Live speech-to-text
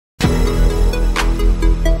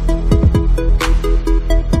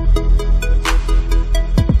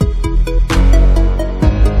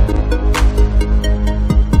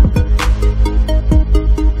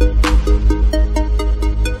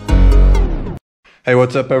Hey,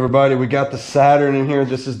 what's up everybody? We got the Saturn in here.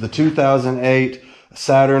 This is the 2008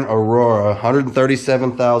 Saturn Aurora,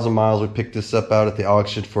 137,000 miles. We picked this up out at the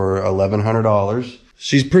auction for $1,100.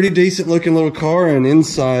 She's pretty decent looking little car, and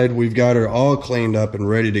inside we've got her all cleaned up and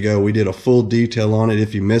ready to go. We did a full detail on it.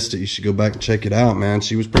 If you missed it, you should go back and check it out, man.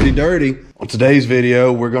 She was pretty dirty. On today's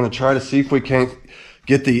video, we're going to try to see if we can't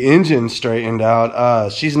get the engine straightened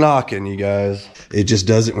out. She's knocking, you guys. It just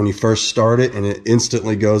does it when you first start it, and it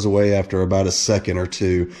instantly goes away after about a second or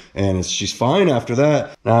two. And she's fine after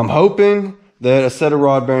that. Now, I'm hoping that a set of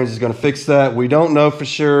rod bearings is going to fix that. We don't know for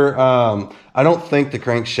sure. I don't think the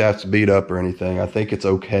crankshaft's beat up or anything. I think it's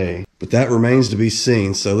okay. But that remains to be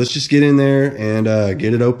seen. So let's just get in there and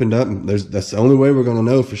get it opened up. That's the only way we're going to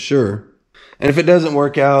know for sure. And if it doesn't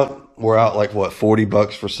work out, we're out like, what, 40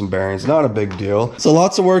 bucks for some bearings. Not a big deal. So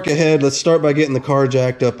lots of work ahead. Let's start by getting the car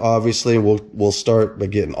jacked up, obviously. We'll start by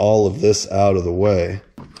getting all of this out of the way.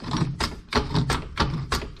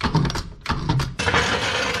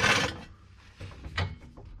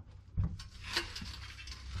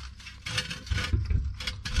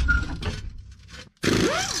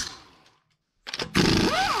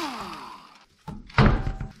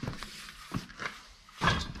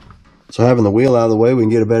 So having the wheel out of the way, we can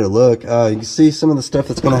get a better look. You can see some of the stuff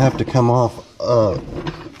that's going to have to come off.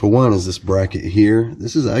 For one is this bracket here.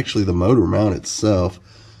 This is actually the motor mount itself,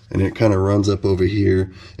 and it kind of runs up over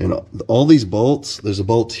here. And all these bolts, there's a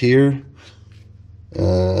bolt here.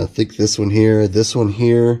 I think this one here,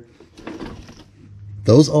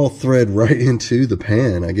 those all thread right into the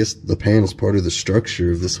pan. I guess the pan is part of the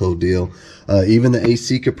structure of this whole deal. Even the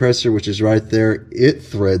AC compressor, which is right there, it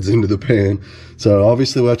threads into the pan. So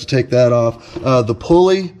obviously we'll have to take that off. The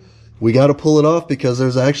pulley, we got to pull it off because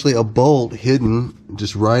there's actually a bolt hidden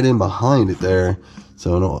just right in behind it there.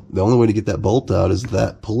 So the only way to get that bolt out is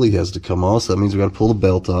that pulley has to come off. So that means we got to pull the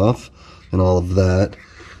belt off and all of that.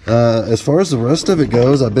 As far as the rest of it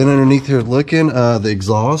goes, I've been underneath here looking. The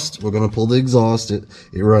exhaust, we're going to pull the exhaust. It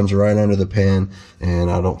runs right under the pan, and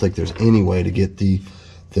I don't think there's any way to get the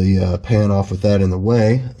pan off with that in the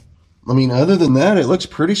way. I mean, other than that, it looks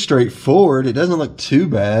pretty straightforward. It doesn't look too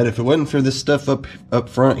bad. If it wasn't for this stuff up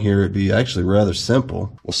front here, it'd be actually rather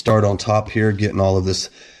simple. We'll start on top here, getting all of this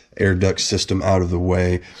air duct system out of the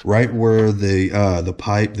way. Right where the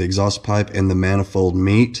pipe, the exhaust pipe and the manifold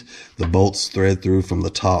meet, the bolts thread through from the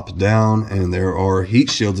top down, and there are heat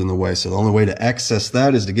shields in the way. So the only way to access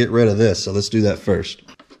that is to get rid of this. So let's do that first.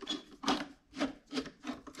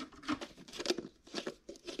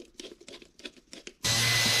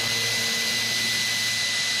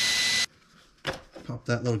 Pop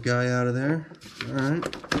that little guy out of there. All right,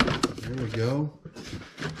 there we go.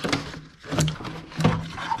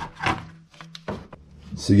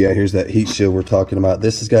 So yeah, here's that heat shield we're talking about.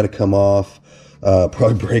 This has got to come off.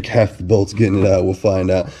 Probably break half the bolts getting it out. We'll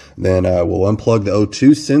find out. Then we'll unplug the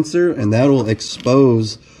O2 sensor, and that'll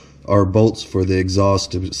expose our bolts for the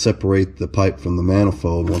exhaust to separate the pipe from the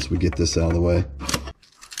manifold once we get this out of the way.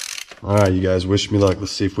 All right, you guys, wish me luck.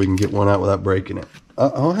 Let's see if we can get one out without breaking it.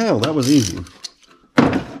 Oh, hell, that was easy.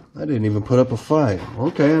 I didn't even put up a fight.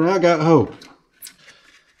 Okay, and I got hope.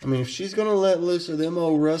 I mean, if she's going to let loose of them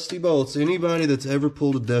old rusty bolts, anybody that's ever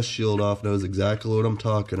pulled a dust shield off knows exactly what I'm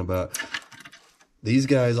talking about. These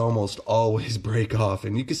guys almost always break off,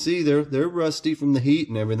 and you can see they're rusty from the heat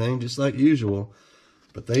and everything, just like usual.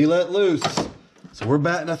 But they let loose. So we're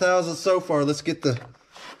batting 1,000 so far. Let's get the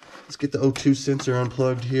O2 sensor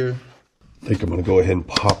unplugged here. I think I'm going to go ahead and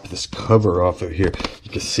pop this cover off of here. You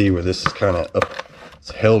can see where this is kind of up, it's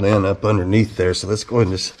held in up underneath there. So let's go ahead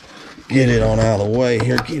and just get it on out of the way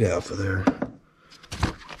here. Get out of there.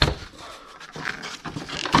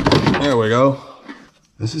 There we go.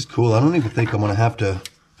 This is cool. I don't even think I'm going to have to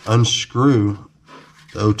unscrew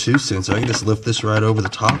the O2 sensor. I can just lift this right over the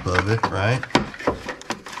top of it, right?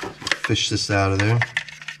 Fish this out of there.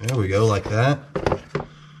 There we go, like that.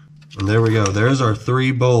 And there we go. There's our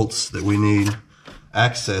 3 bolts that we need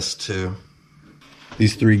access to.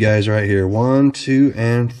 These 3 guys right here, 1, 2,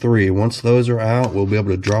 and 3. Once those are out, we'll be able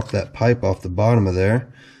to drop that pipe off the bottom of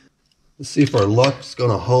there. Let's see if our luck's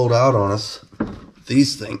gonna hold out on us.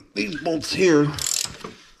 These bolts here.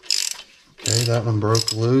 Okay, that one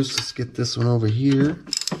broke loose. Let's get this one over here.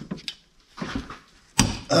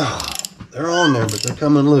 Oh, they're on there, but they're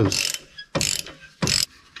coming loose.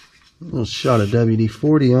 A little shot of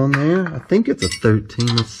WD-40 on there. I think it's a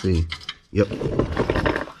 13. Let's see. Yep.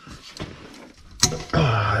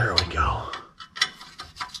 There we go.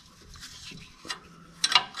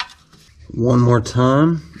 One more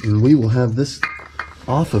time, and we will have this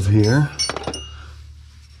off of here.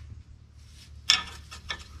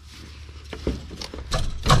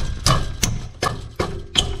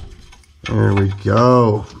 There we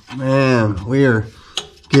go. Man, we are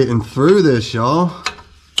getting through this, y'all.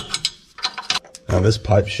 Now this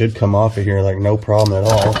pipe should come off of here like no problem at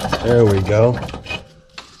all. There we go.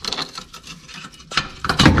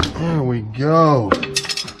 There we go.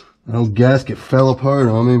 That old gasket fell apart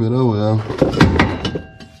on me, but oh well.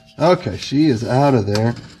 Okay, she is out of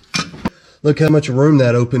there. Look how much room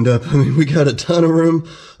that opened up. I mean, we got a ton of room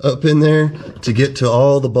up in there to get to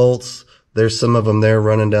all the bolts. There's some of them there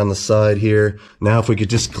running down the side here. Now, if we could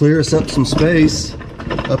just clear us up some space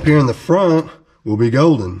up here in the front, we'll be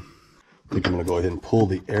golden. I think I'm going to go ahead and pull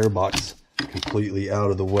the air box completely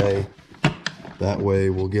out of the way. That way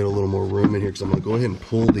we'll get a little more room in here, because I'm going to go ahead and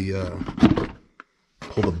pull the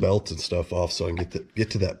belt and stuff off so I can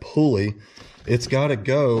get to that pulley. It's got to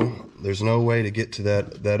go. There's no way to get to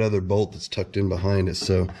that other bolt that's tucked in behind it.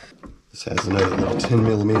 So this has another little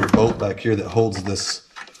 10mm bolt back here that holds this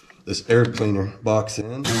air cleaner box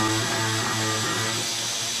in.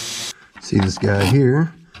 See this guy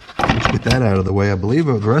here? Let's get that out of the way. I believe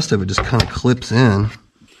the rest of it just kind of clips in.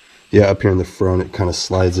 Yeah, up here in the front, it kind of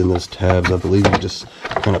slides in those tabs. I believe you just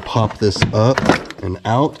kind of pop this up and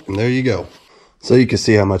out, and there you go. So you can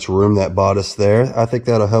see how much room that bought us there. I think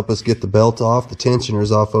that'll help us get the belt off. The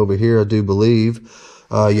tensioner's off over here, I do believe.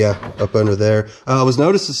 Yeah, up under there. I was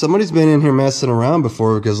noticing somebody's been in here messing around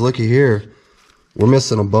before, because looky here, we're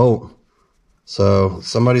missing a bolt. So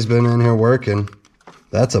somebody's been in here working.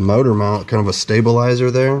 That's a motor mount, kind of a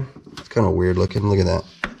stabilizer there. It's kind of weird looking. Look at that.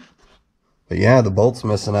 But yeah, the bolt's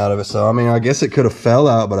missing out of it. So, I mean, I guess it could have fell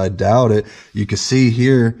out, but I doubt it. You can see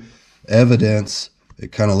here evidence.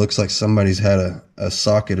 It kind of looks like somebody's had a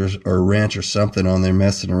socket or a wrench or something on there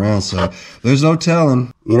messing around. So there's no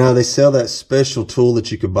telling. You know, they sell that special tool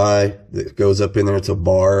that you could buy that goes up in there. It's a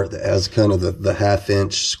bar that has kind of the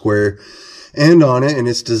half-inch square end on it, and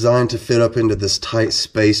it's designed to fit up into this tight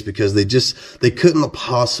space, because they couldn't have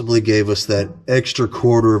possibly gave us that extra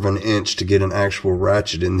 1/4 of an inch to get an actual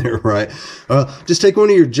ratchet in there, right? Just take one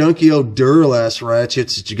of your junky old Duralast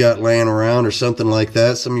ratchets that you got laying around or something like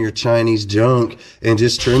that, some of your Chinese junk, and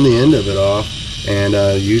just trim the end of it off, and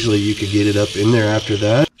usually you could get it up in there after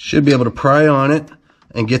that. Should be able to pry on it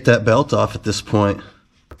and get that belt off at this point.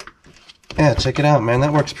 Yeah, check it out, man.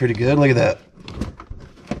 That works pretty good. Look at that.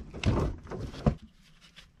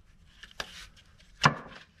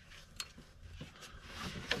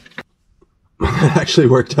 It actually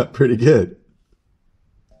worked out pretty good.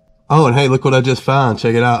 Oh, and hey, look what I just found.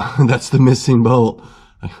 Check it out. That's the missing bolt.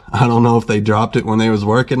 I don't know if they dropped it when they was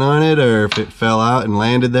working on it, or if it fell out and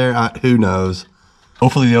landed there. Who knows?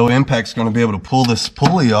 Hopefully the old impact's going to be able to pull this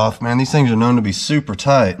pulley off, man. These things are known to be super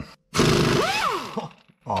tight.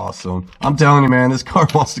 Awesome. I'm telling you, man, this car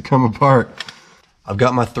wants to come apart. I've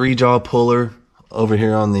got my 3-jaw puller over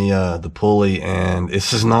here on the pulley, and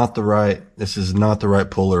this is not the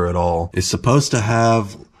right puller at all. It's supposed to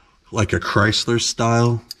have like a Chrysler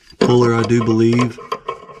style puller, I do believe,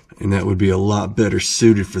 and that would be a lot better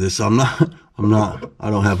suited for this. I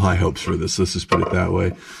don't have high hopes for this. Let's just put it that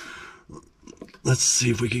way. Let's see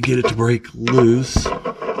if we can get it to break loose.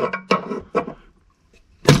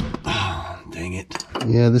 Oh, dang it.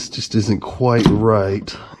 Yeah, this just isn't quite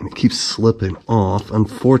right, and it keeps slipping off,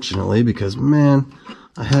 unfortunately, because, man,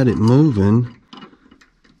 I had it moving.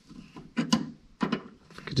 If I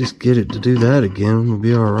could just get it to do that again, we'll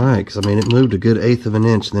be all right, because, I mean, it moved a good 1/8 of an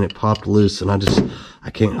inch, and then it popped loose, and I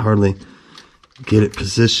can't hardly get it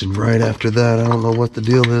positioned right after that. I don't know what the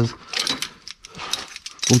deal is.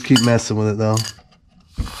 We'll keep messing with it, though.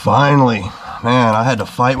 Finally, man, I had to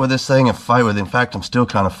fight with this thing and fight with it. In fact, I'm still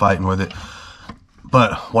kind of fighting with it.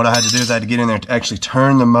 But what I had to do is I had to get in there to actually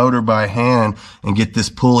turn the motor by hand and get this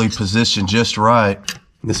pulley positioned just right.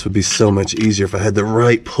 This would be so much easier if I had the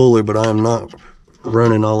right puller, but I'm not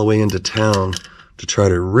running all the way into town to try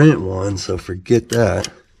to rent one, so forget that.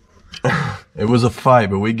 It was a fight,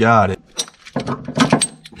 but we got it.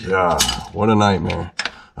 God, what a nightmare.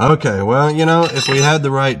 Okay, well, you know, if we had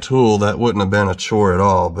the right tool, that wouldn't have been a chore at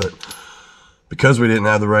all, but because we didn't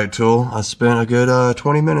have the right tool, I spent a good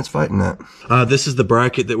 20 minutes fighting that. This is the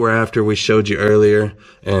bracket that we're after we showed you earlier,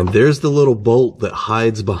 and there's the little bolt that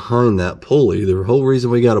hides behind that pulley. The whole reason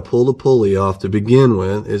we got to pull the pulley off to begin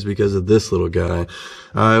with is because of this little guy.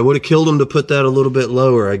 It would have killed him to put that a little bit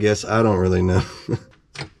lower, I guess. I don't really know.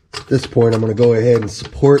 At this point, I'm going to go ahead and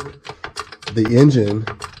support the engine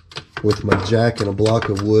with my jack and a block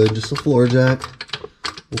of wood, just a floor jack.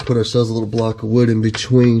 We'll put ourselves a little block of wood in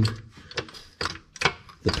between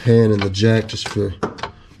the pan and the jack, just to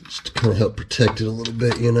kind of help protect it a little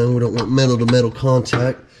bit, you know. We don't want metal to metal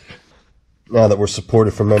contact. Now that we're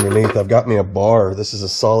supported from underneath, I've got me a bar. This is a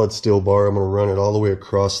solid steel bar. I'm going to run it all the way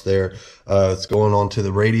across there. It's going on to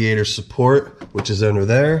the radiator support, which is under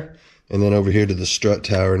there, and then over here to the strut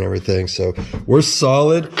tower and everything. So we're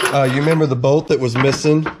solid. You remember the bolt that was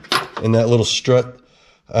missing in that little strut?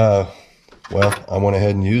 Well, I went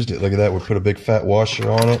ahead and used it. Look at that. We put a big fat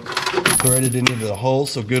washer on it, threaded it into the hole.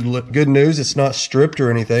 So good news. It's not stripped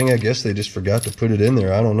or anything. I guess they just forgot to put it in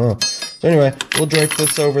there. I don't know. So anyway, we'll drape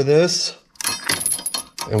this over this,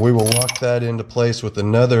 and we will lock that into place with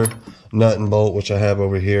another nut and bolt, which I have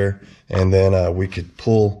over here. And then we could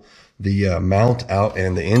pull the mount out,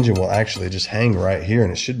 and the engine will actually just hang right here,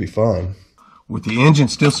 and it should be fine. With the engine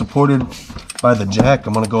still supported by the jack,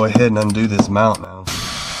 I'm going to go ahead and undo this mount now.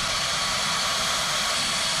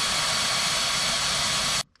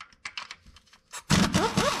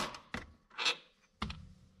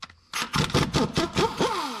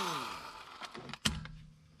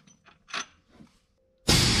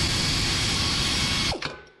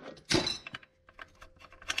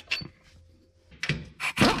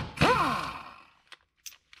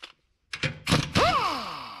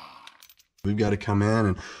 We've got to come in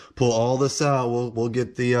and pull all this out. We'll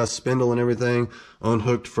get the spindle and everything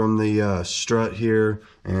unhooked from the strut here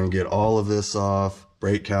and get all of this off,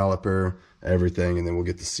 brake caliper, everything, and then we'll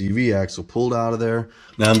get the CV axle pulled out of there.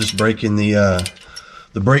 Now I'm just breaking the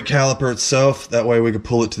brake caliper itself. That way we can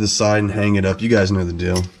pull it to the side and hang it up. You guys know the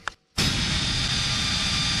deal.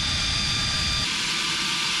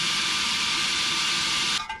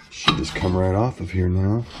 Should just come right off of here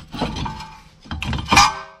now.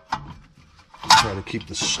 Try to keep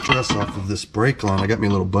the stress off of this brake line. I got me a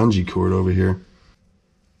little bungee cord over here.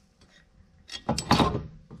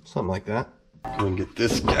 Something like that. Go and get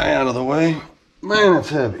this guy out of the way. Man, it's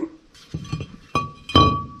heavy.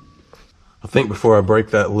 I think before I break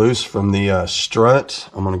that loose from the strut,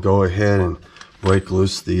 I'm going to go ahead and break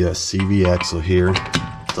loose the CV axle here.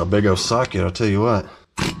 It's a big old socket, I'll tell you what.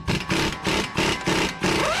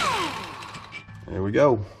 There we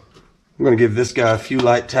go. I'm going to give this guy a few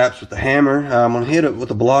light taps with the hammer. I'm going to hit it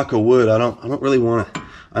with a block of wood. I don't really want to.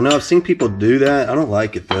 I know I've seen people do that. I don't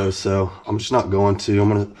like it though, so I'm just not going to.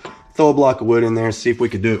 I'm going to throw a block of wood in there and see if we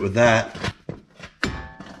could do it with that.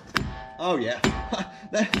 Oh yeah,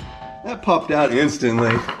 that popped out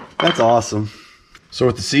instantly. That's awesome. So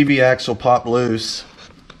with the CV axle popped loose,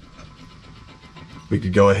 we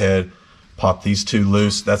could go ahead, pop these two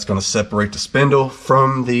loose. That's going to separate the spindle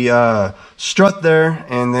from the strut there,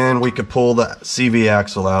 and then we could pull the CV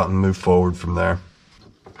axle out and move forward from there.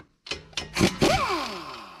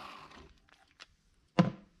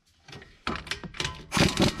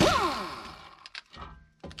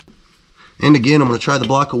 And again, I'm going to try the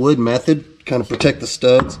block of wood method, kind of protect the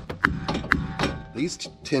studs. These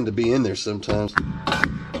tend to be in there sometimes.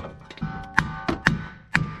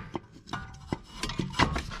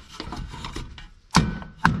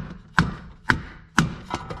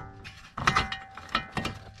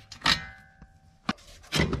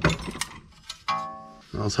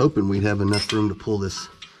 I was hoping we'd have enough room to pull this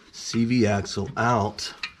CV axle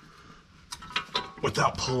out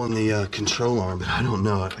without pulling the control arm, but I don't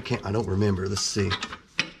know. I don't remember. Let's see.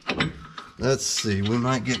 We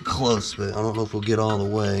might get close, but I don't know if we'll get all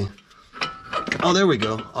the way. Oh, there we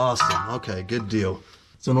go. Awesome. Okay, good deal.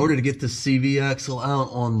 So in order to get the CV axle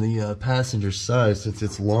out on the passenger side, since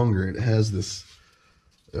it's longer, it has this,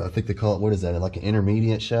 I think they call it, what is that, like an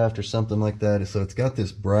intermediate shaft or something like that. So it's got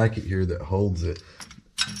this bracket here that holds it.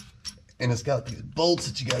 And it's got these bolts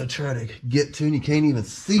that you got to try to get to, and you can't even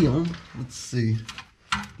see them. Let's see.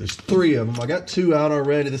 There's 3 of them. I got 2 out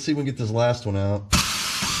already. Let's see if we can get this last one out.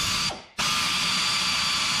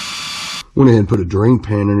 Went ahead and put a drain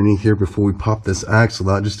pan underneath here before we pop this axle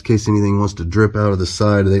out, just in case anything wants to drip out of the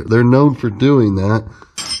side. They're known for doing that.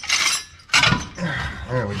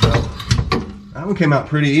 There we go. That one came out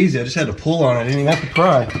pretty easy. I just had to pull on it. I didn't even have to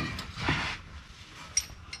pry.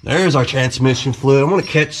 There's our transmission fluid. I'm going to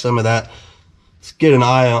catch some of that. Let's get an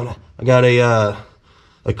eye on it. I got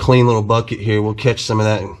a clean little bucket here. We'll catch some of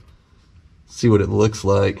that and see what it looks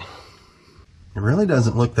like. It really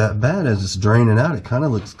doesn't look that bad as it's draining out. It kind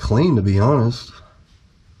of looks clean, to be honest.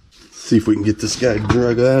 Let's see if we can get this guy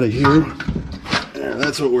drug out of here. There,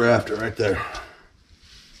 that's what we're after right there.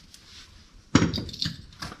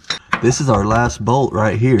 This is our last bolt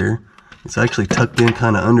right here. It's actually tucked in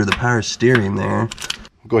kind of under the power steering there.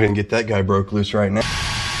 Go ahead and get that guy broke loose right now.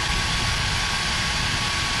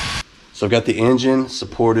 So I've got the engine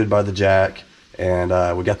supported by the jack, and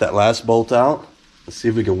we got that last bolt out. Let's see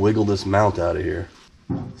if we can wiggle this mount out of here.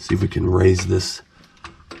 See if we can raise this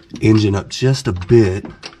engine up just a bit.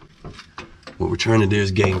 What we're trying to do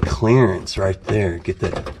is gain clearance right there. Get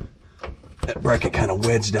that bracket kind of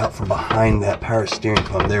wedged out from behind that power steering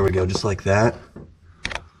pump. There we go, just like that.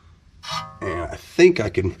 And I think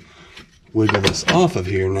I can wiggle this off of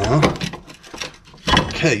here now.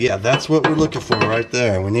 Okay, yeah, that's what we're looking for right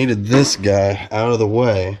there. We needed this guy out of the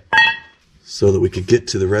way so that we could get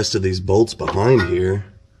to the rest of these bolts behind here.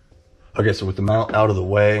 Okay, so with the mount out of the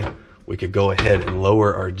way, we could go ahead and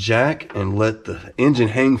lower our jack and let the engine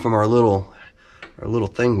hang from our little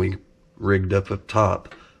thing we rigged up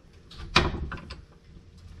top. I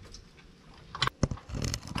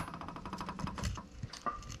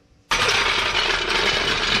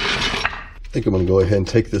think I'm going to go ahead and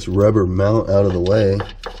take this rubber mount out of the way.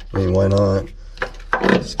 I mean, why not?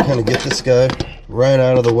 Just kind of get this guy right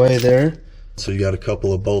out of the way there. So you got a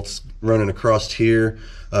couple of bolts running across here.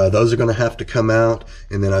 Those are going to have to come out.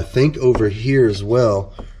 And then I think over here as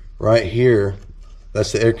well, right here,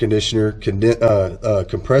 that's the air conditioner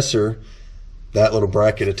compressor. That little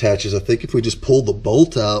bracket attaches. I think if we just pull the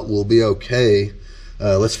bolt out, we'll be okay.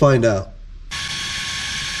 Let's find out.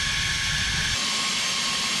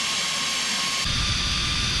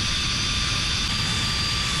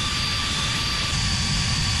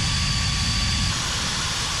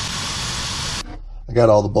 I got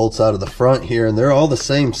all the bolts out of the front here, and they're all the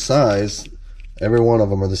same size. Every one of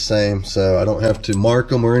them are the same, so I don't have to mark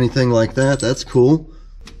them or anything like that. That's cool.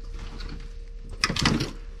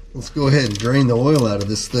 Let's go ahead and drain the oil out of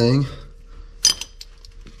this thing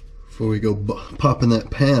before we go popping that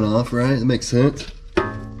pan off, right? That makes sense.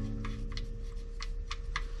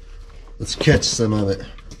 Let's catch some of it.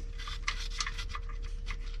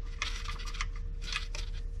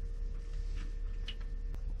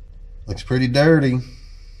 Looks pretty dirty.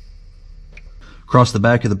 Across the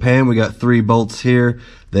back of the pan, we got 3 bolts here.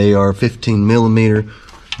 They are 15 millimeter.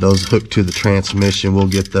 Those hook to the transmission. We'll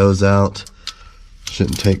get those out.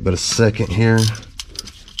 Shouldn't take but a second here.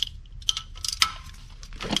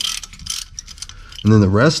 And then the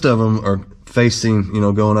rest of them are facing, you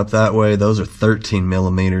know, going up that way. Those are 13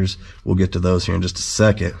 millimeters. We'll get to those here in just a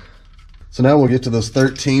second. So now we'll get to those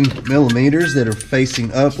 13 millimeters that are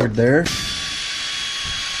facing upward there.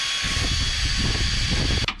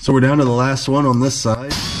 So we're down to the last one on this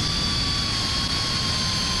side.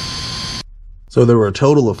 So there were a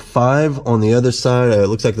total of 5 on the other side. It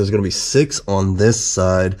looks like there's going to be 6 on this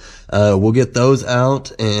side. We'll get those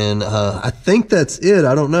out, and I think that's it.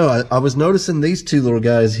 I don't know. I was noticing these 2 little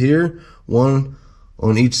guys here, one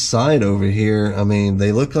on each side over here. I mean,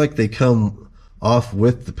 they look like they come off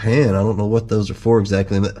with the pan. I don't know what those are for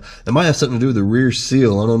exactly. It might have something to do with the rear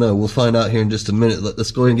seal. I don't know. We'll find out here in just a minute. Let's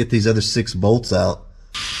go ahead and get these other 6 bolts out.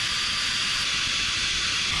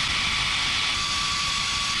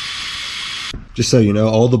 Just so you know,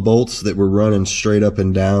 all the bolts that were running straight up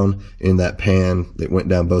and down in that pan that went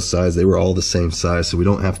down both sides, they were all the same size, so we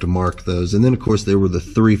don't have to mark those. And then, of course, there were the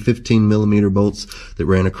 3 15 millimeter bolts that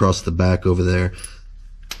ran across the back over there.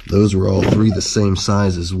 Those were all 3 the same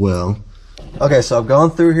size as well. Okay, so I've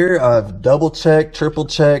gone through here. I've double-checked,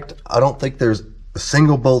 triple-checked. I don't think there's a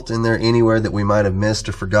single bolt in there anywhere that we might have missed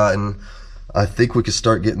or forgotten. I think we could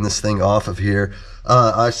start getting this thing off of here.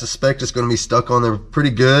 I suspect it's going to be stuck on there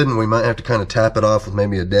pretty good, and we might have to kind of tap it off with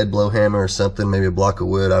maybe a dead blow hammer or something, maybe a block of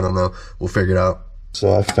wood. I don't know. We'll figure it out.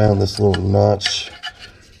 So I found this little notch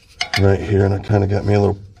right here, and I kind of got me a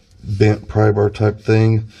little bent pry bar type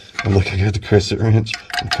thing. And look, I got the crescent wrench.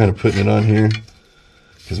 I'm kind of putting it on here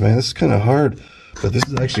because, man, this is kind of hard, but this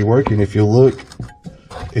is actually working. If you look,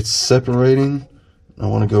 it's separating. I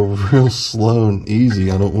want to go real slow and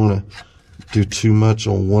easy. I don't want to do too much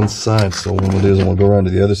on one side, so what I'm going to do is I'm going to go around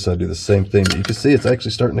to the other side, do the same thing. But you can see it's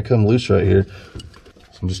actually starting to come loose right here.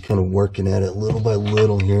 So I'm just kind of working at it little by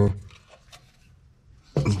little here.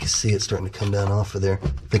 You can see it starting to come down off of there. I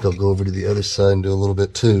think I'll go over to the other side and do a little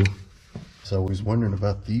bit too. So I was wondering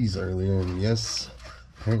about these earlier, and yes,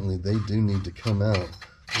 apparently they do need to come out.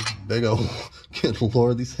 Big old, good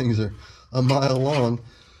Lord, these things are a mile long.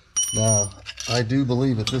 Now, I do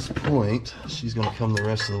believe at this point, she's going to come the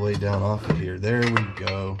rest of the way down off of here. There we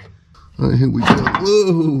go. All right, here we go.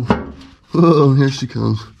 Whoa! Whoa, here she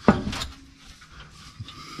comes.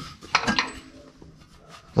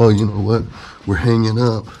 Oh, you know what? We're hanging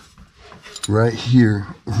up right here,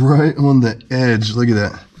 right on the edge. Look at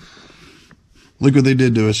that. Look what they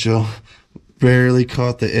did to us, y'all. Barely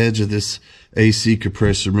caught the edge of this AC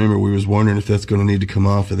compressor. Remember, we was wondering if that's going to need to come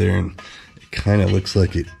off of there, and it kind of looks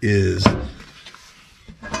like it is.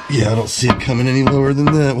 Yeah, I don't see it coming any lower than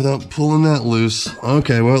that without pulling that loose.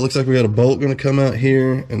 Okay, well, it looks like we got a bolt going to come out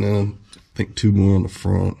here, and then I think 2 more on the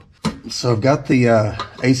front. So I've got the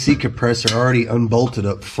AC compressor already unbolted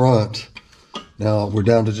up front. Now we're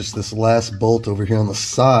down to just this last bolt over here on the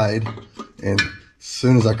side, and as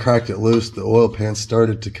soon as I cracked it loose, the oil pan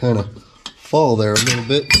started to kind of fall there a little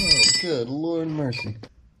bit. Oh, good Lord mercy.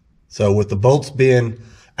 So with the bolts being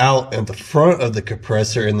out at the front of the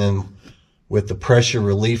compressor, and then with the pressure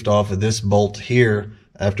relieved off of this bolt here,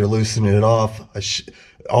 after loosening it off, that's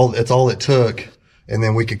all it took. And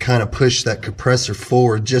then we could kind of push that compressor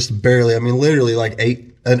forward just barely. I mean, literally like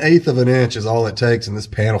an eighth of an inch is all it takes, and this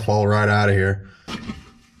pan will fall right out of here.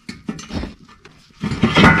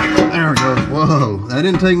 There we go. Whoa, that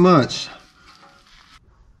didn't take much.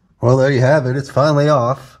 Well, there you have it. It's finally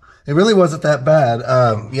off. It really wasn't that bad.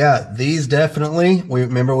 Yeah, these definitely,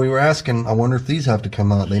 remember we were asking, I wonder if these have to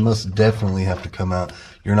come out. They most definitely have to come out.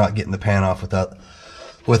 You're not getting the pan off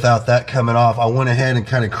without that coming off. I went ahead and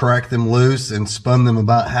kind of cracked them loose and spun them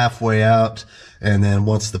about halfway out. And then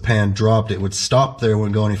once the pan dropped, it would stop there,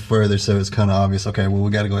 wouldn't go any further. So it's kind of obvious, okay, well, we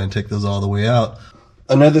got to go ahead and take those all the way out.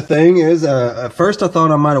 Another thing is, at first I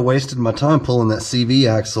thought I might have wasted my time pulling that CV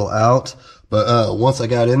axle out. But once I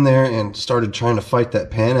got in there and started trying to fight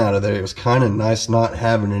that pan out of there, it was kind of nice not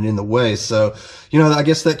having it in the way. So, you know, I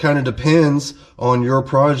guess that kind of depends on your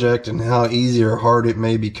project and how easy or hard it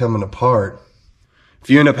may be coming apart. If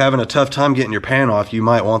you end up having a tough time getting your pan off, you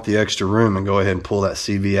might want the extra room and go ahead and pull that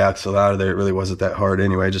CV axle out of there. It really wasn't that hard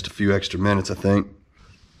anyway, just a few extra minutes, I think.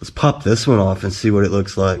 Let's pop this one off and see what it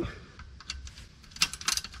looks like.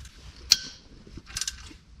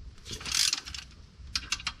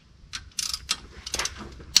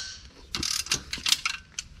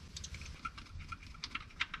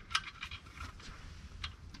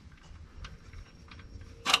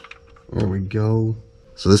 There we go.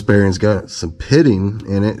 So this bearing's got some pitting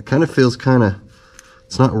in it. It kind of feels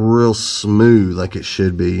it's not real smooth like it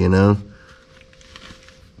should be, you know.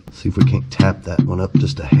 See if we can't tap that one up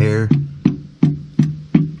just a hair.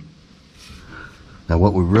 Now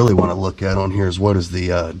what we really want to look at on here is what does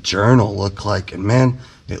the journal look like. And man,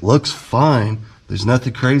 it looks fine. There's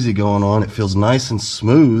nothing crazy going on. It feels nice and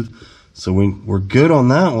smooth. So we're good on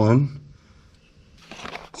that one.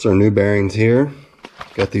 It's our new bearings here.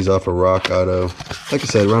 Got these off of Rock Auto. Like I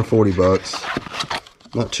said, around 40 bucks.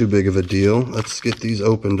 Not too big of a deal. Let's get these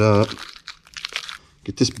opened up.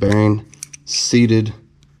 Get this bearing seated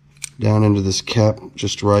down into this cap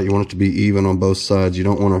just right. You want it to be even on both sides. You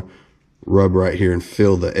don't want to rub right here and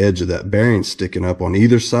feel the edge of that bearing sticking up on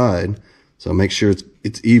either side. So make sure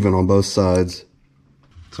it's even on both sides.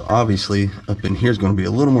 So obviously up in here is going to be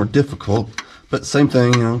a little more difficult. But same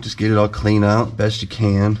thing, you know, just get it all clean out best you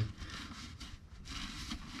can.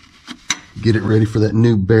 Get it ready for that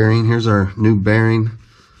new bearing. Here's our new bearing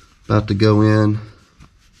about to go in.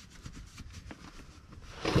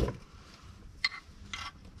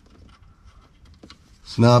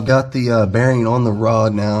 So now I've got the bearing on the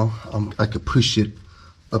rod now. I could push it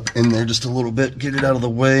up in there just a little bit, get it out of the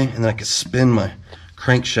way, and then I can spin my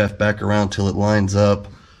crankshaft back around till it lines up.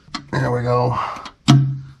 There we go.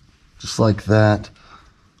 Just like that.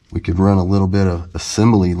 We could run a little bit of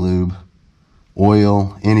assembly lube.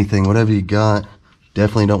 Oil, anything, whatever you got.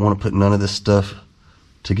 Definitely don't want to put none of this stuff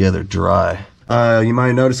together dry. You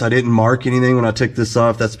might notice I didn't mark anything when I took this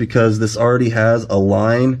off. That's because this already has a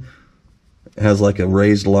line. It has like a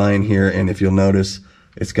raised line here, and if you'll notice,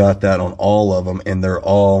 it's got that on all of them, and they're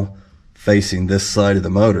all facing this side of the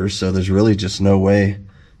motor, so there's really just no way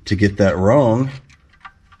to get that wrong.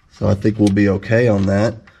 So I think we'll be okay on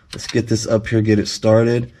that. Let's get this up here, get it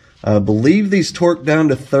started. I believe these torque down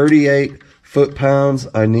to 38 foot-pounds.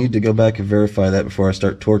 I need to go back and verify that before I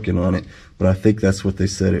start torquing on it, but I think that's what they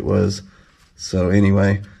said it was. So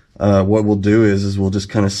anyway, what we'll do is we'll just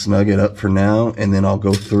kind of snug it up for now, and then I'll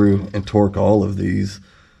go through and torque all of these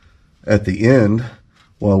at the end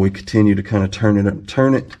while we continue to kind of turn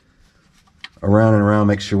it around and around,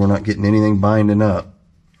 make sure we're not getting anything binding up.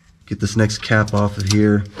 Get this next cap off of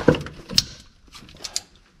here.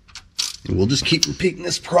 And we'll just keep repeating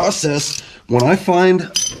this process. When I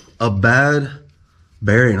find a bad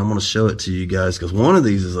bearing, I'm going to show it to you guys, because one of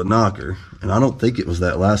these is a knocker, and I don't think it was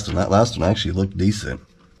that last one. That last one actually looked decent.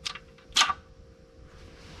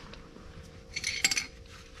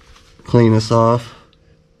 Clean this off.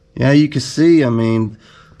 Yeah, you can see, I mean,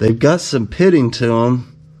 they've got some pitting to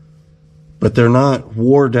them, but they're not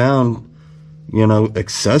wore down, you know,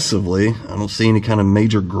 excessively. I don't see any kind of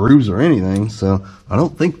major grooves or anything, so I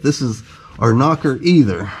don't think this is our knocker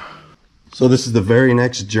either. So this is the very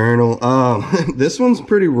next journal. This one's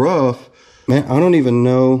pretty rough. Man, I don't even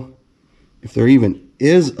know if there even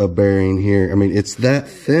is a bearing here. I mean, it's that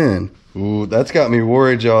thin. Ooh, that's got me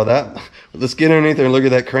worried, y'all. Let's get underneath there and look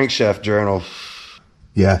at that crankshaft journal.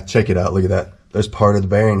 Yeah, check it out. Look at that. there's part of the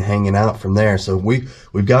bearing hanging out from there. So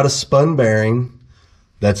we've got a spun bearing.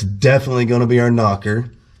 That's definitely going to be our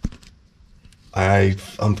knocker.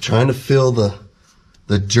 I'm trying to feel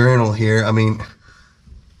the journal here. I mean,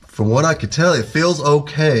 from what I could tell, it feels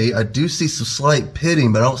okay. I do see some slight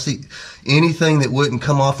pitting, but I don't see anything that wouldn't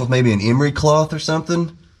come off of maybe an emery cloth or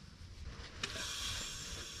something.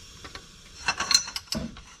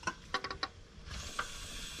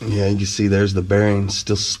 Yeah, you can see there's the bearing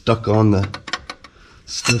still stuck on the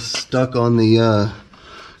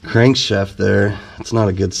crankshaft there. It's not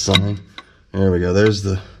a good sign. There we go. There's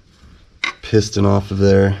the piston off of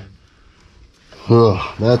there.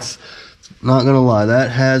 Oh, that's not gonna lie, that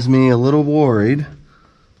has me a little worried.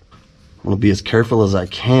 I'm gonna be as careful as I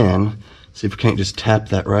can. See if we can't just tap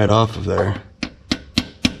that right off of there.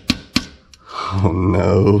 Oh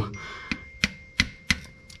no.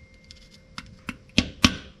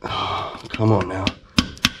 Oh, come on now.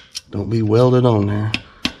 Don't be welded on there.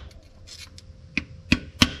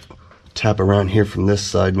 Tap around here from this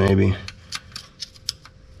side maybe.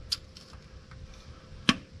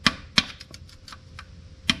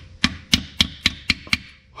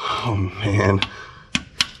 Oh man,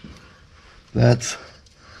 that's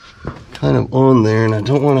kind of on there, and I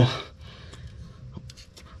don't want to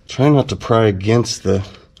try not to pry against the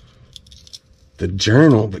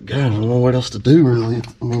journal, but God, I don't know what else to do really.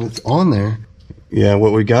 I mean, it's on there. Yeah,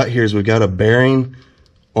 what we got here is we got a bearing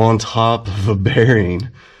on top of a bearing.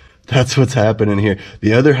 That's what's happening here.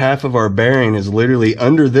 The other half of our bearing is literally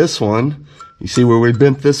under this one. You see where we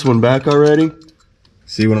bent this one back already?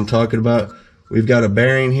 See what I'm talking about? We've got a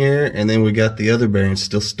bearing here, and then we got the other bearing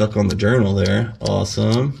still stuck on the journal there.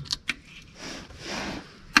 Awesome.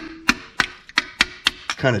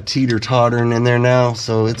 Kind of teeter-tottering in there now,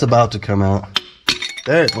 so it's about to come out.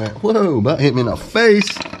 There it went. Whoa, about hit me in the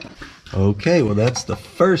face. Okay, well that's the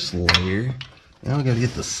first layer. Now we gotta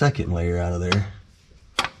get the second layer out of there.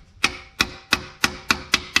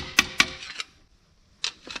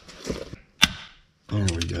 There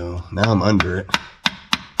we go. Now I'm under it.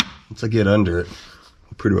 Once I get under it,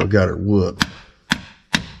 I pretty well got her whooped.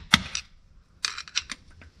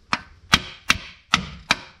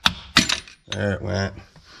 There it went.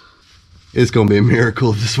 It's gonna be a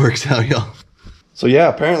miracle if this works out, y'all. So yeah,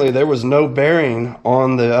 apparently there was no bearing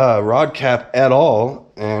on the rod cap at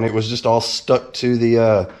all, and it was just all stuck to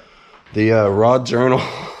the rod journal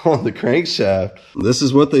on the crankshaft. This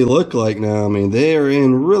is what they look like now. I mean, they are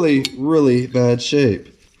in really, really bad shape.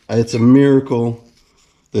 It's a miracle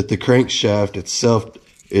that the crankshaft itself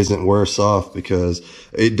isn't worse off, because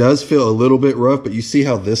it does feel a little bit rough, but you see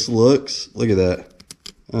how this looks? Look at that.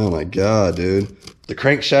 Oh my God, dude. The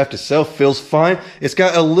crankshaft itself feels fine. It's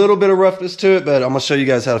got a little bit of roughness to it, but I'm gonna show you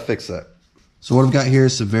guys how to fix that. So what I've got here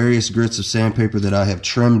is some various grits of sandpaper that I have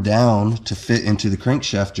trimmed down to fit into the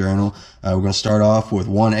crankshaft journal. We're going to start off with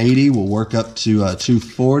 180. We'll work up to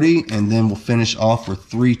 240, and then we'll finish off with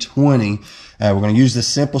 320. We're going to use this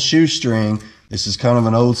simple shoestring. This is kind of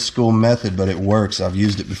an old school method, but it works. I've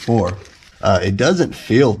used it before. It doesn't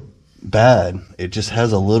feel bad. It just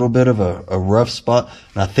has a little bit of a rough spot,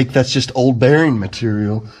 and I think that's just old bearing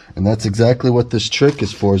material, and that's exactly what this trick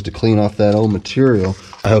is for, is to clean off that old material.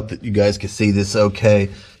 I hope that you guys can see this okay.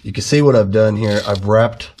 You can see what I've done here. I've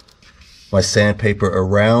wrapped my sandpaper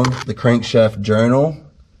around the crankshaft journal,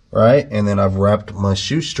 right, and then I've wrapped my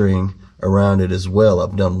shoestring around it as well.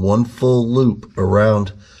 I've done one full loop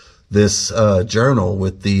around this journal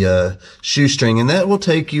with the shoestring, and that will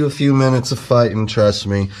take you a few minutes of fighting, trust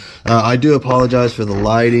me. I do apologize for the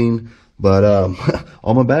lighting, but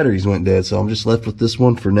all my batteries went dead, so I'm just left with this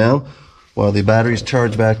one for now while the batteries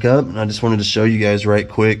charge back up. And I just wanted to show you guys right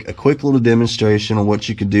quick, a quick little demonstration on what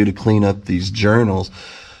you can do to clean up these journals.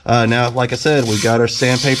 Now, like I said, we've got our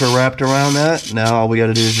sandpaper wrapped around that. Now all we got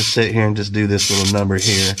to do is just sit here and just do this little number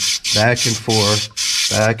here, back and forth,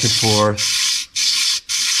 back and forth.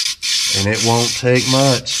 And it won't take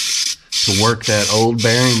much to work that old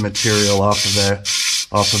bearing material off of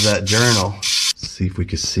that journal. Let's see if we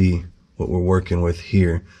can see what we're working with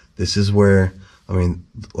here. This is where, I mean,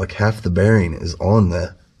 like half the bearing is on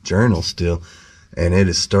that journal still, and it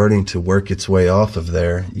is starting to work its way off of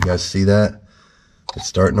there. You guys see that? It's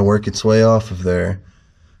starting to work its way off of there.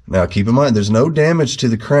 Now keep in mind, there's no damage to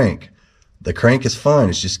the crank. The crank is fine.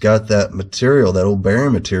 It's just got that material, that old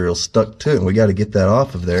bearing material stuck to it, and we got to get that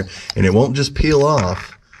off of there, and it won't just peel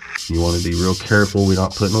off. You want to be real careful. We're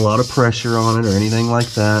not putting a lot of pressure on it or anything like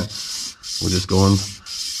that. We're just going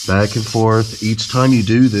back and forth. Each time you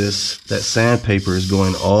do this, that sandpaper is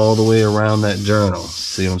going all the way around that journal.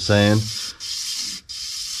 See what I'm saying?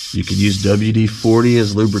 You could use WD-40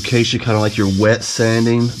 as lubrication, kind of like you're wet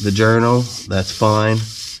sanding the journal. That's fine.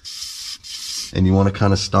 And you want to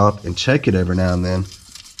kind of stop and check it every now and then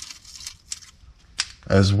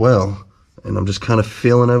as well. And I'm just kind of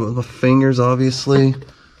feeling it with my fingers, obviously.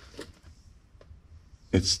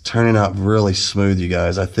 It's turning out really smooth, you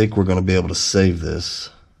guys. I think we're going to be able to save this.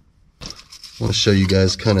 I want to show you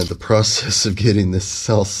guys kind of the process of getting this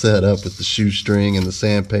all set up with the shoestring and the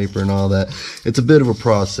sandpaper and all that. It's a bit of a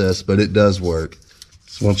process, but it does work.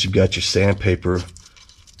 So once you've got your sandpaper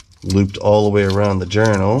looped all the way around the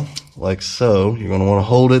journal, like so, you're going to want to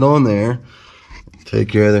hold it on there.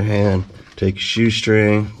 Take your other hand, take your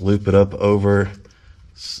shoestring, loop it up over,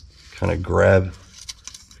 kind of grab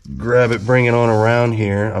it, bring it on around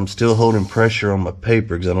here. I'm still holding pressure on my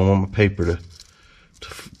paper because I don't want my paper to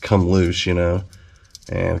come loose, you know.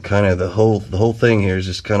 And kind of the whole thing here is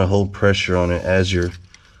just kind of hold pressure on it as you're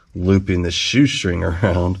looping the shoestring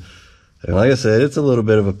around. And like I said, it's a little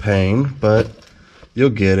bit of a pain, but you'll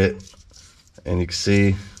get it. And you can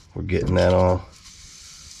see we're getting that all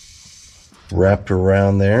wrapped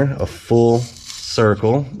around there, a full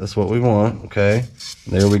circle. That's what we want. Okay,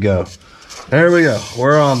 there we go. There we go,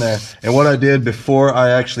 we're on there. And what I did before I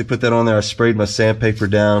actually put that on there, I sprayed my sandpaper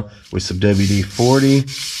down with some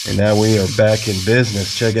WD-40, and now we are back in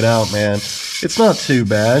business. Check it out, man. It's not too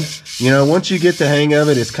bad. You know, once you get the hang of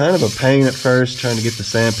it, it's kind of a pain at first trying to get the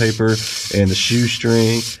sandpaper and the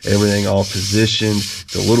shoestring, everything all positioned.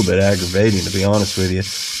 It's a little bit aggravating, to be honest with you.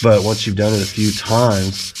 But once you've done it a few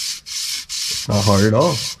times, it's not hard at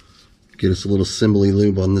all. Get us a little assembly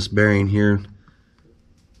lube on this bearing here.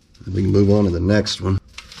 We can move on to the next one.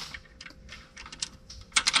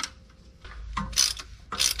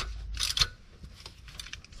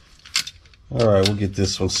 Alright, we'll get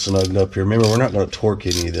this one snugged up here. Remember, we're not going to torque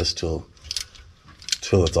any of this till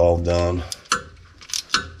it's all done.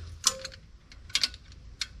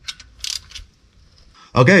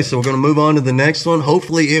 Okay, so we're going to move on to the next one.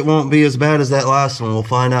 Hopefully it won't be as bad as that last one. We'll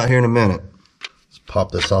find out here in a minute. Let's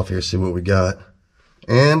pop this off here, see what we got.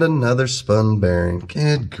 And another spun bearing.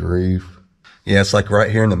 Good grief. Yeah, it's like right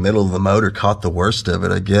here in the middle of the motor caught the worst of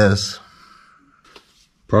it, I guess.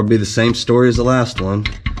 Probably the same story as the last one.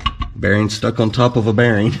 Bearing stuck on top of a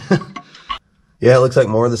bearing. Yeah, it looks like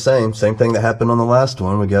more of the same. Same thing that happened on the last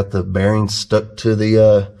one. We got the bearing stuck to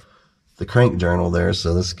the crank journal there.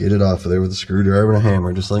 So let's get it off of there with a screwdriver and a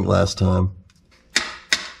hammer, just like last time.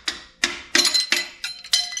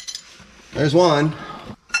 There's one.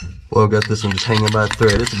 Well, I've got this one just hanging by a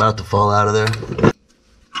thread. It's about to fall out of there.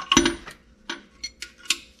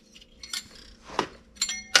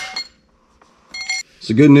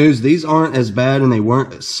 So good news, these aren't as bad and they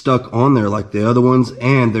weren't stuck on there like the other ones,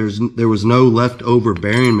 and there was no leftover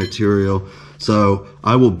bearing material. So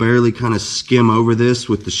I will barely kind of skim over this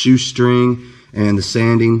with the shoestring and the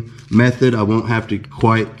sanding method. I won't have to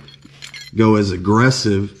quite go as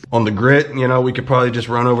aggressive. On the grit, you know, we could probably just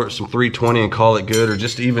run over it some 320 and call it good, or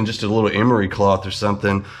just even just a little emery cloth or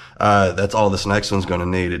something. That's all this next one's going to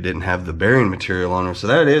need. It didn't have the bearing material on it. So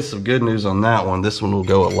that is some good news on that one. This one will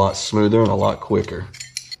go a lot smoother and a lot quicker.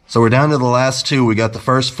 So we're down to the last two. We got the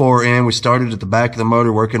first four in. We started at the back of the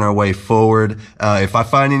motor, working our way forward. If I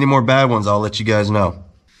find any more bad ones, I'll let you guys know.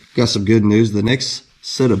 Got some good news. The next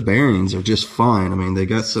set of bearings are just fine. I mean, they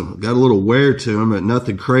got a little wear to them, but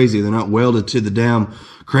nothing crazy. They're not welded to the damn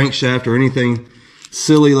crankshaft or anything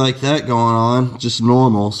silly like that going on. Just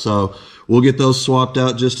normal. So we'll get those swapped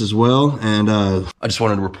out just as well. And I just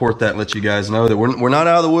wanted to report that and let you guys know that we're not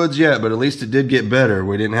out of the woods yet, but at least it did get better.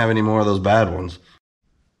 We didn't have any more of those bad ones.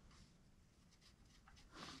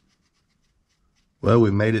 Well,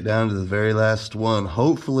 we made it down to the very last one.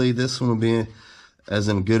 Hopefully this one will be as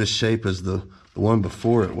in good a shape as the one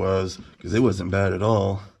before it was, because it wasn't bad at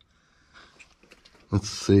all. Let's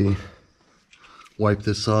see. Wipe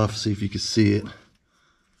this off, see if you can see it. I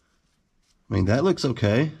mean, that looks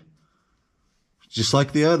okay. Just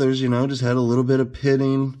like the others, you know, just had a little bit of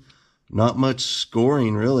pitting, not much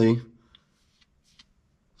scoring really.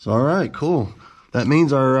 So, all right, cool. That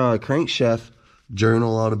means our crankshaft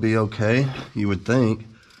journal ought to be okay, you would think.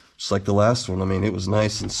 Just like the last one. I mean, it was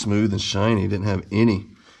nice and smooth and shiny. Didn't have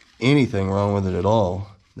anything wrong with it at all.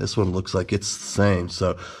 This one looks like it's the same.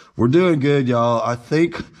 So we're doing good, y'all. I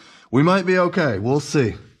think we might be okay. We'll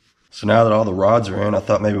see. So now that all the rods are in, I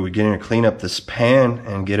thought maybe we'd get in and clean up this pan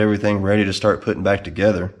and get everything ready to start putting back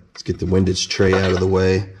together. Let's get the windage tray out of the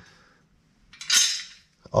way.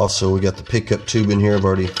 Also, we got the pickup tube in here. I've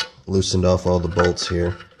already loosened off all the bolts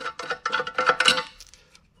here.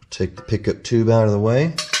 Take the pickup tube out of the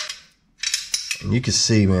way. And you can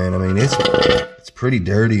see, man, I mean, it's pretty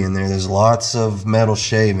dirty in there. There's lots of metal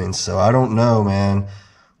shavings, so I don't know, man.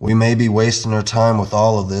 We may be wasting our time with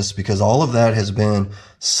all of this because all of that has been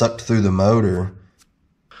sucked through the motor.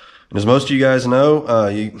 And as most of you guys know,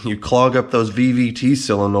 you clog up those VVT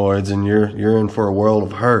solenoids and you're in for a world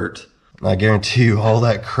of hurt. And I guarantee you all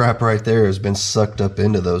that crap right there has been sucked up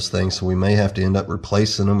into those things, so we may have to end up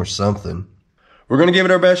replacing them or something. We're going to give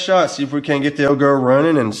it our best shot, see if we can get the old girl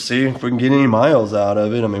running and see if we can get any miles out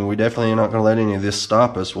of it. I mean, we definitely are not going to let any of this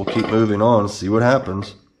stop us. We'll keep moving on and see what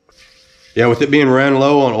happens. Yeah, with it being ran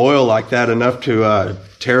low on oil like that, enough to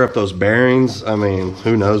tear up those bearings, I mean,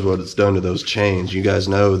 who knows what it's done to those chains. You guys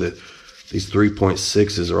know that these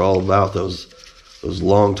 3.6s are all about those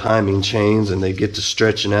long timing chains, and they get to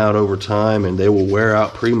stretching out over time, and they will wear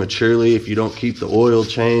out prematurely if you don't keep the oil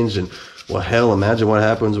changed. And, well, hell, imagine what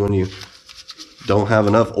happens when you don't have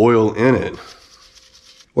enough oil in it.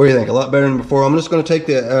 What do you think? A lot better than before? I'm just going to take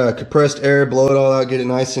the compressed air, blow it all out, get it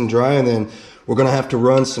nice and dry, and then we're going to have to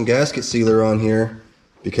run some gasket sealer on here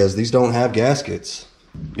because these don't have gaskets.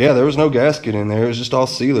 Yeah, there was no gasket in there. It was just all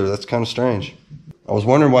sealer. That's kind of strange. I was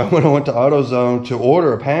wondering why when I went to AutoZone to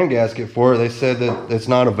order a pan gasket for it, they said that it's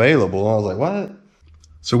not available. I was like, what?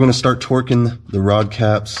 So we're going to start torquing the rod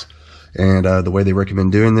caps. And the way they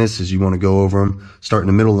recommend doing this is you want to go over them, start in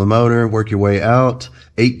the middle of the motor, work your way out,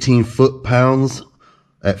 18 foot-pounds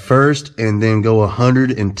at first, and then go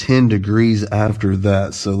 110 degrees after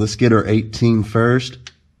that. So let's get our 18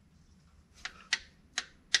 first.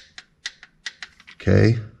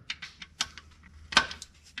 Okay.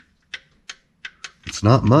 It's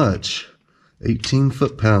not much. 18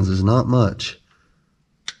 foot-pounds is not much.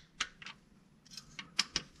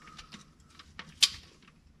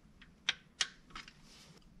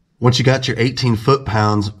 Once you got your 18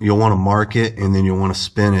 foot-pounds, you'll want to mark it, and then you'll want to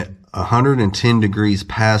spin it 110 degrees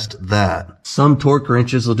past that. Some torque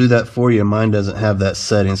wrenches will do that for you. Mine doesn't have that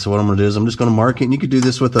setting. So what I'm going to do is I'm just going to mark it, and you could do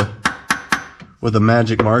this with a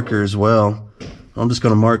magic marker as well. I'm just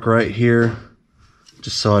going to mark right here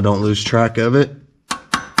just so I don't lose track of it.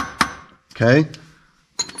 Okay.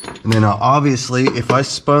 And then obviously if I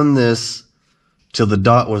spun this till the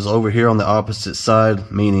dot was over here on the opposite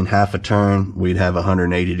side, meaning half a turn, we'd have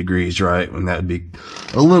 180 degrees, right? And that would be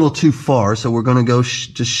a little too far. So we're going to go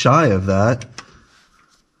just shy of that.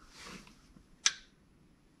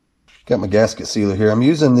 Got my gasket sealer here. I'm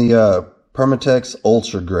using the Permatex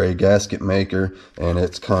Ultra Gray gasket maker, and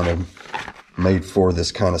it's kind of made for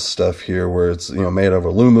this kind of stuff here where it's, you know, made of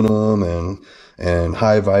aluminum and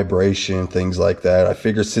high vibration, things like that. I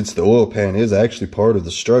figure since the oil pan is actually part of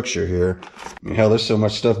the structure here, I mean, hell, there's so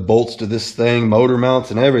much stuff bolts to this thing, motor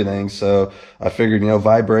mounts and everything. So I figured, you know,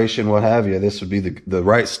 vibration, what have you, this would be the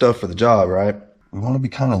right stuff for the job, right? We want to be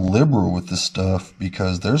kind of liberal with this stuff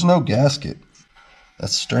because there's no gasket.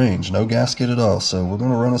 That's strange, no gasket at all. So we're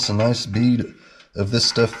going to run us a nice bead of this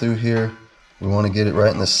stuff through here. We want to get it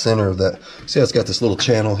right in the center of that. See how it's got this little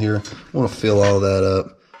channel here? We want to fill all that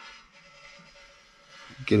up.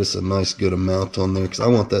 Get us a nice good amount on there because I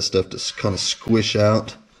want that stuff to kind of squish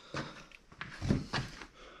out.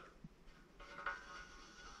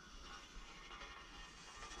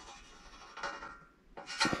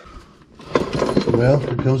 Well,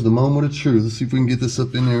 here comes the moment of truth. Let's see if we can get this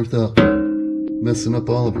up in there without messing up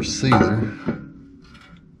all of our sealer.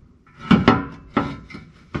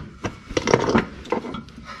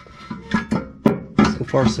 So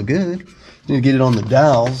far so good. Need to get it on the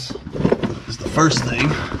dowels. Is the first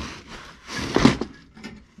thing.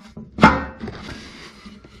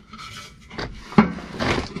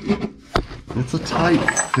 It's a tight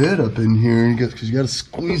fit up in here because you got to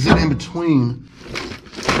squeeze it in between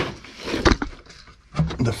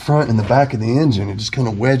the front and the back of the engine. It just kind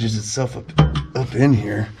of wedges itself up in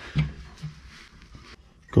here.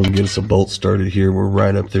 Going to get us a bolt started here. We're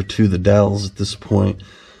right up there to the dowels at this point.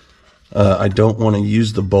 I don't want to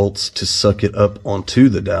use the bolts to suck it up onto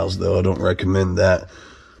the dowels, though. I don't recommend that.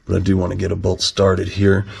 But I do want to get a bolt started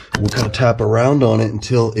here. We'll kind of tap around on it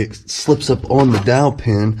until it slips up on the dowel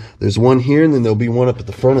pin. There's one here, and then there'll be one up at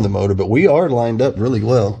the front of the motor. But we are lined up really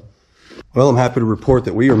well. Well, I'm happy to report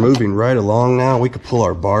that we are moving right along now. We could pull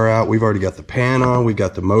our bar out. We've already got the pan on. We've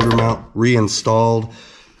got the motor mount reinstalled.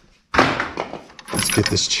 Let's get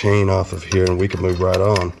this chain off of here, and we can move right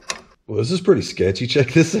on. Well, this is pretty sketchy.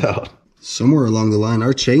 Check this out. Somewhere along the line,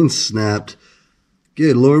 our chain snapped.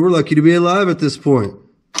 Good Lord, we're lucky to be alive at this point.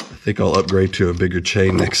 I think I'll upgrade to a bigger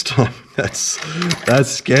chain next time. That's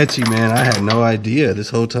sketchy, man. I had no idea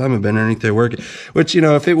this whole time I've been underneath there working. Which, you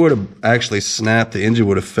know, if it would have actually snapped, the engine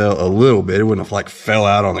would have fell a little bit. It wouldn't have like fell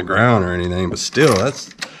out on the ground or anything. But still,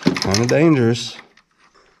 that's kind of dangerous.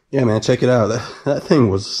 Yeah, man, check it out. That thing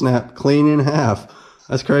was snapped clean in half.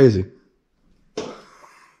 That's crazy.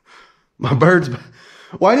 My bird's...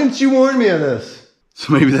 Why didn't you warn me of this?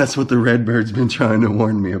 So maybe that's what the red bird's been trying to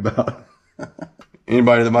warn me about.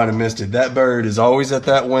 Anybody that might have missed it, that bird is always at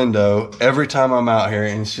that window every time I'm out here,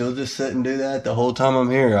 and she'll just sit and do that the whole time I'm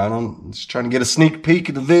here. I'm just trying to get a sneak peek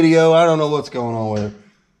of the video. I don't know what's going on with her.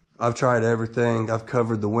 I've tried everything. I've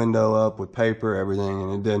covered the window up with paper,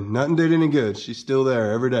 everything, and nothing did any good. She's still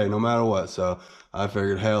there every day, no matter what. So I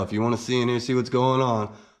figured, hell, if you want to see in here, see what's going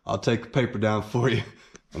on, I'll take the paper down for you.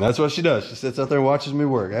 And that's what she does. She sits out there and watches me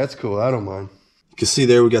work. That's cool. I don't mind. You can see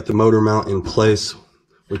there we got the motor mount in place.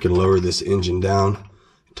 We can lower this engine down,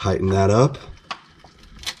 tighten that up,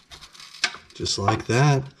 just like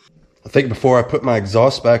that. I think before I put my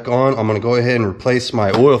exhaust back on, I'm going to go ahead and replace my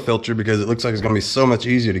oil filter because it looks like it's going to be so much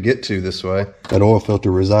easier to get to this way. That oil filter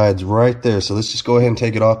resides right there. So let's just go ahead and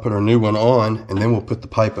take it off, put our new one on, and then we'll put the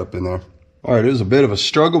pipe up in there. All right, it was a bit of a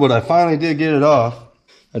struggle, but I finally did get it off.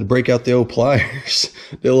 I had to break out the old pliers,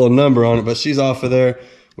 did a little number on it, but she's off of there.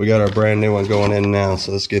 We got our brand new one going in now,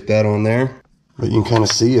 so let's get that on there. But you can kind of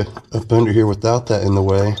see up under here without that in the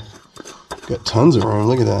way. Got tons of room,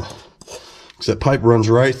 look at that. Because that pipe runs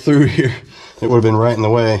right through here. It would have been right in the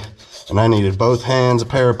way. And I needed both hands, a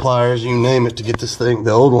pair of pliers, you name it, to get this thing,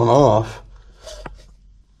 the old one, off.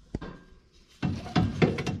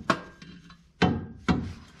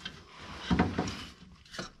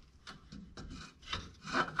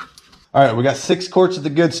 All right, we got 6 quarts of the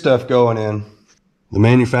good stuff going in. The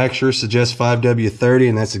manufacturer suggests 5W30,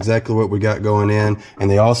 and that's exactly what we got going in. And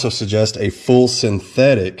they also suggest a full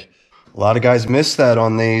synthetic. A lot of guys miss that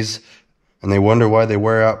on these, and they wonder why they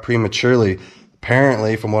wear out prematurely.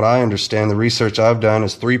 Apparently, from what I understand, the research I've done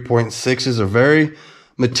is 3.6s are very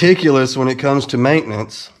meticulous when it comes to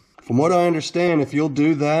maintenance. From what I understand, if you'll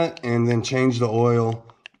do that and then change the oil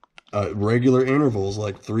regular intervals,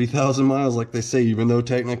 like 3,000 miles, like they say, even though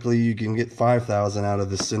technically you can get 5,000 out of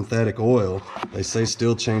the synthetic oil, they say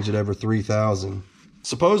still change it every 3,000.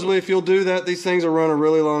 Supposedly, if you'll do that, these things will run a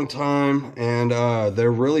really long time, and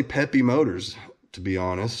they're really peppy motors, to be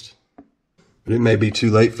honest. But it may be too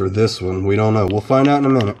late for this one. We don't know. We'll find out in a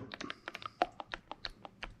minute.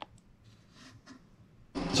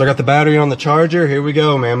 So I got the battery on the charger. Here we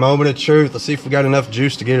go, man. Moment of truth. Let's see if we got enough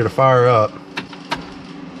juice to get it to fire up.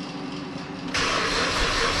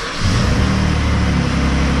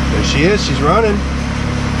 There she is. She's running.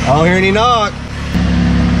 I don't hear any knock.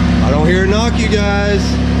 I don't hear a knock, you guys.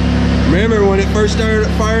 Remember when it first started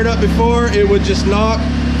fired up before, it would just knock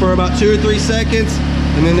for about 2 or 3 seconds,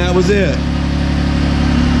 and then that was it.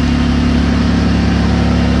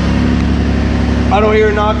 I don't hear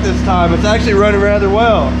a knock this time. It's actually running rather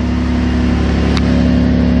well.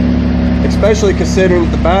 Especially considering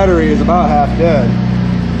that the battery is about half dead.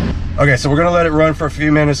 Okay, so we're gonna let it run for a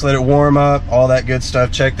few minutes, let it warm up, all that good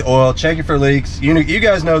stuff. Check the oil, check it for leaks. You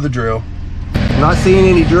guys know the drill. I'm not seeing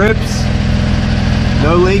any drips,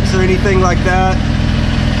 no leaks or anything like that.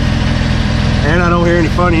 And I don't hear any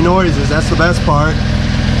funny noises. That's the best part.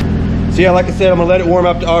 So yeah, like I said, I'm gonna let it warm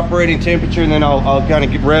up to operating temperature, and then I'll kind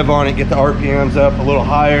of rev on it, get the RPMs up a little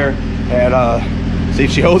higher, and see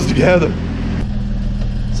if she holds together.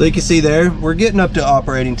 So you can see there, we're getting up to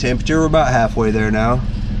operating temperature. We're about halfway there now.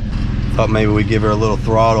 Thought maybe we'd give her a little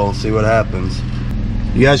throttle and see what happens.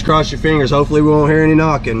 You guys cross your fingers. Hopefully we won't hear any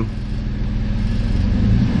knocking.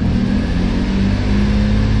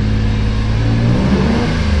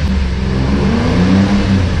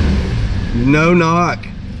 No knock.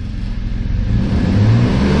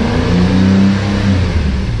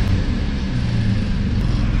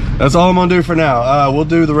 That's all I'm gonna do for now. We'll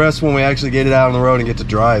do the rest when we actually get it out on the road and get to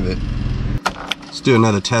drive it. Let's do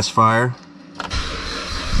another test fire.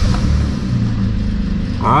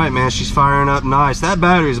 All right, man, she's firing up nice. That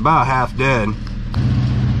battery's about half dead.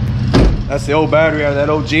 That's the old battery out of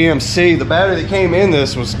that old GMC. The battery that came in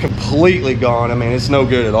this was completely gone. I mean, it's no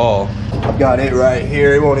good at all. I've got it right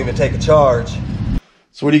here. It won't even take a charge.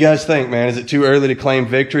 So what do you guys think, man? Is it too early to claim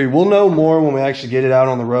victory? We'll know more when we actually get it out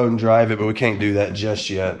on the road and drive it, but we can't do that just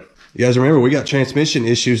yet. You guys remember, we got transmission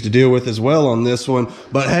issues to deal with as well on this one.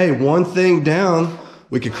 But hey, one thing down,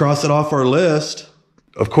 we could cross it off our list.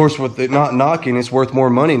 Of course, with it not knocking, it's worth more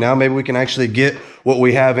money now. Maybe we can actually get what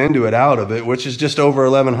we have into it out of it, which is just over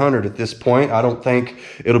 $1,100 at this point. I don't think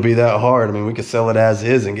it'll be that hard. I mean, we could sell it as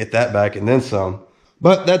is and get that back and then some.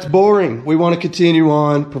 But that's boring. We want to continue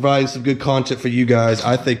on providing some good content for you guys.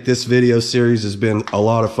 I think this video series has been a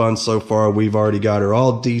lot of fun so far. We've already got her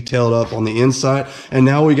all detailed up on the inside, and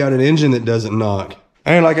now we got an engine that doesn't knock.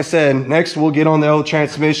 And like I said, next we'll get on the old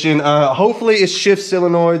transmission. Hopefully it shifts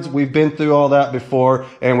solenoids. We've been through all that before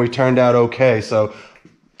and we turned out okay. So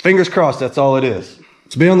fingers crossed, that's all it is.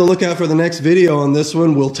 So be on the lookout for the next video on this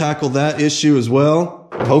one. We'll tackle that issue as well.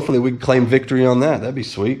 Hopefully we can claim victory on that. That'd be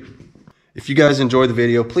sweet. If you guys enjoyed the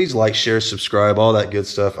video, please like, share, subscribe, all that good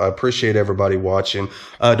stuff. I appreciate everybody watching.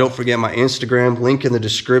 Don't forget my Instagram, link in the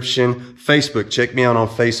description. Facebook, check me out on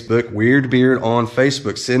Facebook, Weird Beard on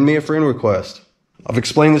Facebook. Send me a friend request. I've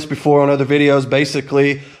explained this before on other videos.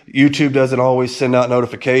 Basically, YouTube doesn't always send out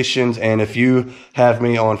notifications, and if you have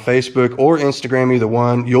me on Facebook or Instagram, either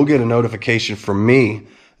one, you'll get a notification from me.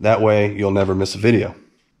 That way, you'll never miss a video.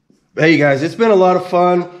 Hey, you guys, it's been a lot of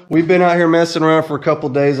fun. We've been out here messing around for a couple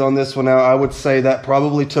days on this one now. I would say that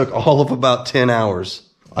probably took all of about 10 hours.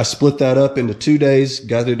 I split that up into 2 days,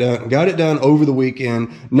 got it done over the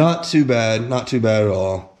weekend. Not too bad at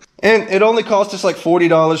all. And it only cost us like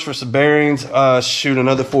 $40 for some bearings, shoot,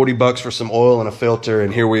 another $40 for some oil and a filter,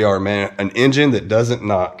 and here we are, man. An engine that doesn't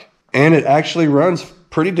knock. And it actually runs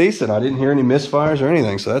pretty decent. I didn't hear any misfires or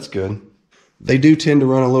anything, so that's good. They do tend to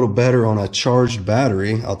run a little better on a charged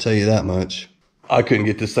battery, I'll tell you that much. I couldn't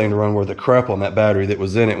get this thing to run worth a crap on that battery that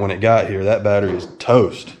was in it when it got here. That battery is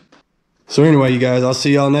toast. So anyway, you guys, I'll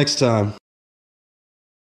see y'all next time.